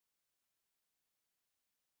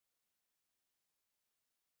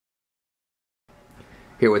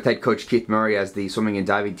Here with head coach Keith Murray as the swimming and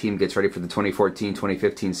diving team gets ready for the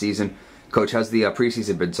 2014-2015 season. Coach, how's the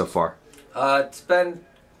preseason been so far? It's been,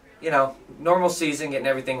 normal season, getting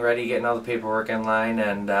everything ready, getting all the paperwork in line,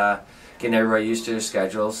 and getting everybody used to their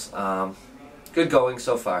schedules. Good going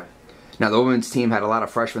so far. Now, the women's team had a lot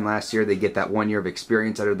of freshmen last year. They get that 1 year of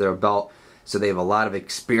experience under their belt, so they have a lot of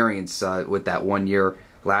experience with that 1 year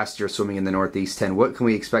last year swimming in the Northeast 10. What can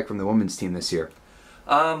we expect from the women's team this year?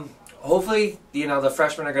 Hopefully, the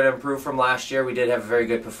freshmen are going to improve from last year. We did have a very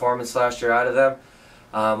good performance last year out of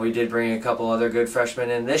them. We did bring a couple other good freshmen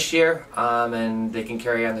in this year, and they can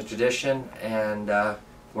carry on the tradition and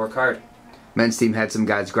work hard. Men's team had some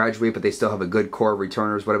guys graduate, but they still have a good core of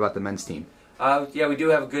returners. What about the men's team? Yeah, we do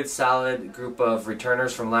have a good, solid group of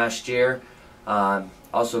returners from last year.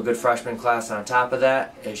 Also a good freshman class on top of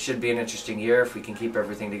that. It should be an interesting year if we can keep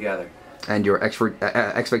everything together. And your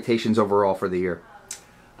expectations overall for the year?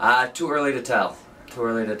 Too early to tell. Too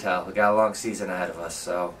early to tell. We got a long season ahead of us,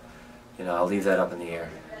 so I'll leave that up in the air.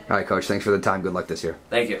 All right, Coach. Thanks for the time. Good luck this year.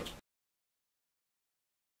 Thank you.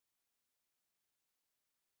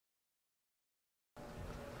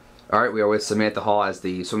 All right, we are with Samantha Hall as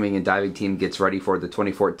the swimming and diving team gets ready for the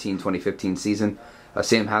 2014-2015 season.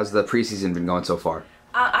 Sam, how's the preseason been going so far?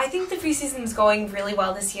 I think the preseason is going really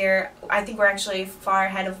well this year. I think we're actually far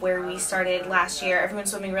ahead of where we started last year.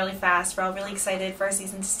 Everyone's swimming really fast. We're all really excited for our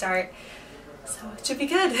season to start. So it should be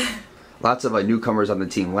good. Lots of newcomers on the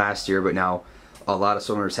team last year, but now a lot of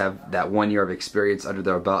swimmers have that 1 year of experience under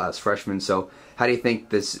their belt as freshmen. So how do you think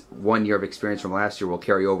this 1 year of experience from last year will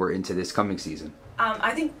carry over into this coming season?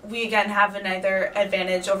 I think we again have another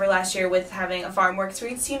advantage over last year with having a far more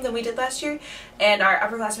experienced team than we did last year, and our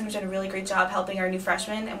upperclassmen have done a really great job helping our new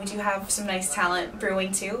freshmen, and we do have some nice talent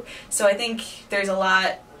brewing too. So I think there's a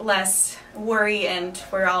lot less worry, and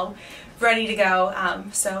we're all ready to go.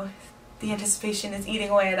 So the anticipation is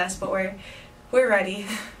eating away at us, but we're ready.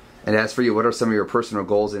 And as for you, what are some of your personal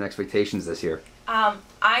goals and expectations this year?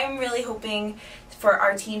 I'm really hoping for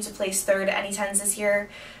our team to place third at any 10s this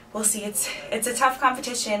year. We'll see. It's a tough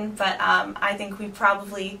competition, but I think we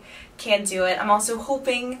probably can do it. I'm also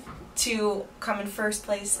hoping to come in first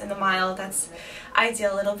place in the mile. That's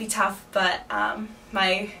ideal. It'll be tough, but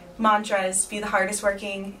my mantra is be the hardest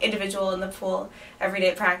working individual in the pool every day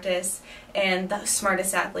at practice and the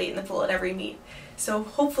smartest athlete in the pool at every meet. So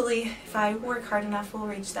hopefully, if I work hard enough, we'll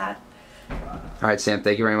reach that. All right, Sam,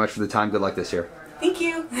 thank you very much for the time. Good luck this year. Thank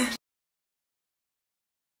you.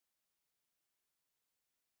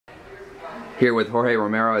 Here with Jorge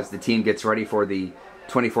Romero as the team gets ready for the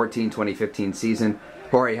 2014-2015 season.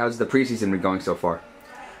 Jorge, how's the preseason been going so far?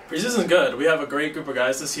 Preseason's good. We have a great group of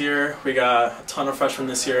guys this year. We got a ton of freshmen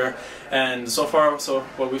this year, and so far,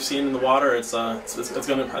 what we've seen in the water, I think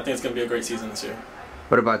it's gonna be a great season this year.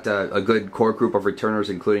 What about a good core group of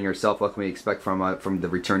returners, including yourself? What can we expect from the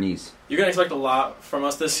returnees? You can expect a lot from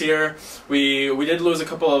us this year. We did lose a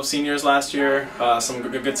couple of seniors last year, some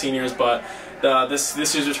good seniors, but this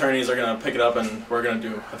year's returnees are gonna pick it up, and I think we're gonna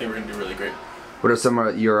do really great. What are some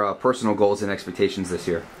of your personal goals and expectations this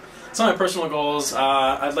year? Some of my personal goals,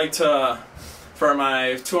 I'd like to, for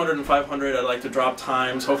my 200 and 500, I'd like to drop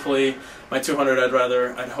times. Hopefully, my 200,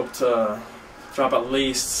 I'd hope to drop at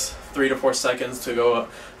least 3 to 4 seconds to go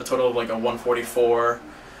a total of like a 144.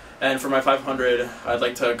 And for my 500, I'd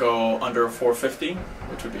like to go under 450,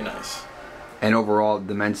 which would be nice. And overall,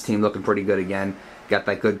 the men's team looking pretty good again. Got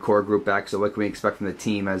that good core group back. So what can we expect from the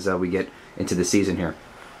team as we get into the season here?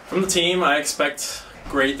 From the team, I expect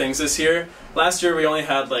great things this year. Last year we only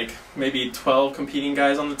had like maybe 12 competing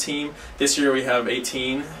guys on the team. This year we have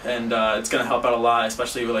 18, and it's going to help out a lot,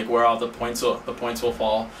 especially with like where all the points will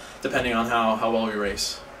fall, depending on how well we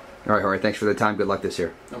race. All right, Jorge, thanks for the time. Good luck this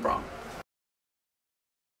year. No problem.